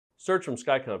Serge from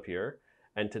Skycomp here,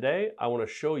 and today I want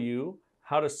to show you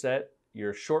how to set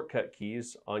your shortcut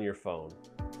keys on your phone.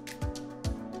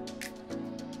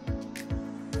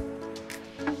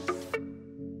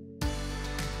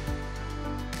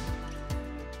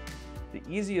 The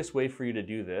easiest way for you to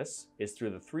do this is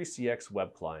through the 3CX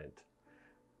web client.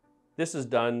 This is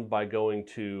done by going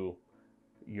to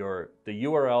the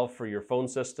URL for your phone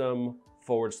system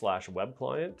 /web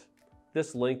client.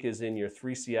 This link is in your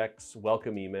 3CX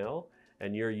welcome email,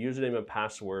 and your username and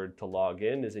password to log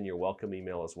in is in your welcome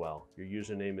email as well. Your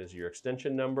username is your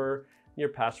extension number, and your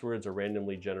password's a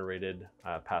randomly generated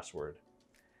password.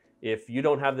 If you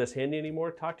don't have this handy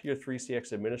anymore, talk to your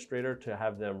 3CX administrator to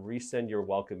have them resend your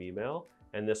welcome email,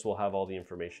 and this will have all the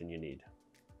information you need.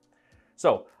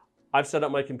 So I've set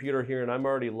up my computer here and I'm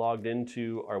already logged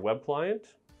into our web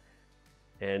client.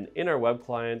 And in our web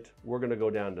client, we're going to go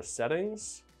down to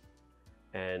settings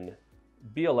and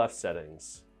BLF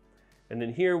settings. And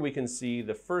in here we can see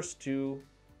the first two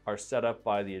are set up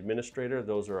by the administrator.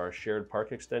 Those are our shared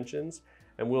park extensions,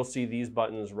 and we'll see these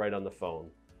buttons right on the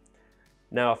phone.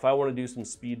 Now, if I want to do some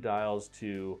speed dials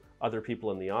to other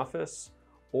people in the office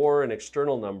or an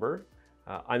external number,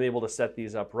 I'm able to set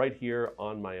these up right here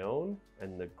on my own.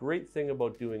 And the great thing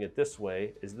about doing it this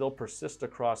way is they'll persist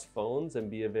across phones and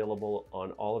be available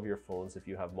on all of your phones if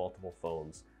you have multiple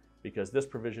phones, because this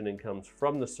provisioning comes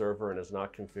from the server and is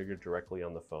not configured directly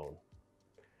on the phone.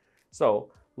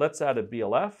 So let's add a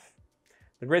BLF.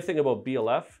 The great thing about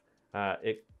BLF,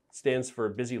 it stands for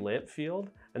busy lamp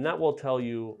field, and that will tell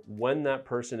you when that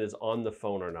person is on the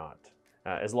phone or not,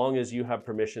 as long as you have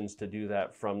permissions to do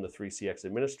that from the 3CX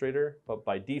administrator. But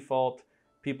by default,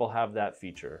 people have that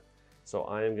feature. So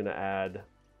I am going to add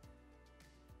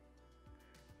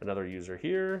another user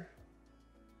here.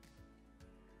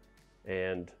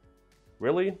 And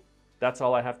really, that's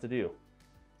all I have to do.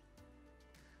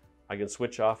 I can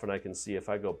switch off and I can see if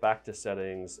I go back to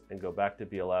settings and go back to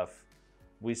BLF,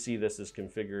 we see this is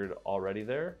configured already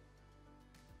there.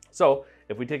 So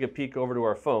if we take a peek over to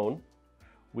our phone,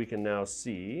 we can now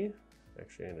see,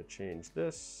 actually I'm going to change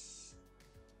this.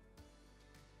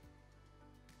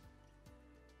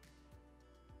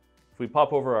 If we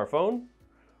pop over our phone,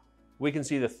 we can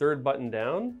see the third button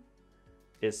down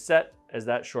is set as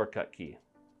that shortcut key.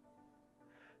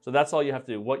 So that's all you have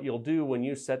to do. What you'll do when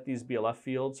you set these BLF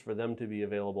fields for them to be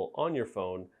available on your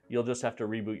phone, you'll just have to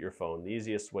reboot your phone. The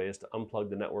easiest way is to unplug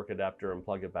the network adapter and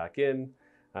plug it back in.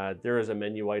 There is a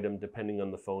menu item depending on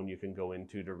the phone you can go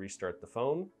into to restart the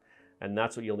phone, and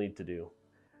that's what you'll need to do.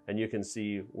 And you can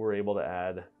see we're able to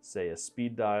add, say, a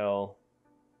speed dial,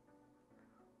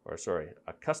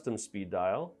 a custom speed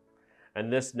dial.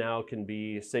 And this now can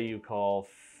be, say you call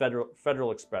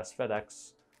Federal Express,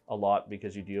 FedEx, a lot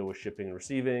because you deal with shipping and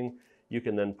receiving. You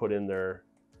can then put in their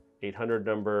 800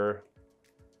 number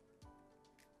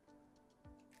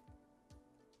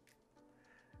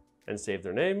and save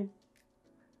their name.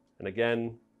 And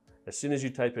again, as soon as you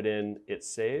type it in, it's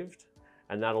saved,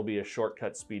 and that'll be a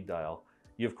shortcut speed dial.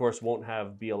 You of course won't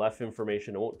have BLF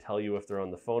information. It won't tell you if they're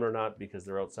on the phone or not because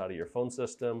they're outside of your phone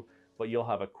system, but you'll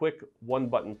have a quick one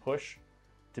button push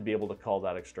to be able to call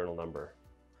that external number.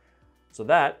 So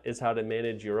that is how to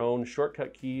manage your own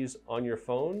shortcut keys on your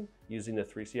phone using the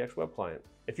 3CX web client.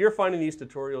 If you're finding these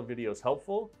tutorial videos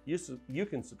helpful, you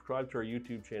can subscribe to our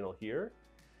YouTube channel here.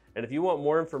 And if you want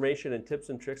more information and tips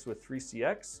and tricks with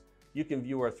 3CX, you can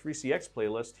view our 3CX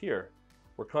playlist here.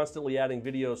 We're constantly adding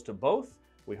videos to both.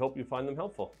 We hope you find them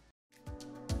helpful.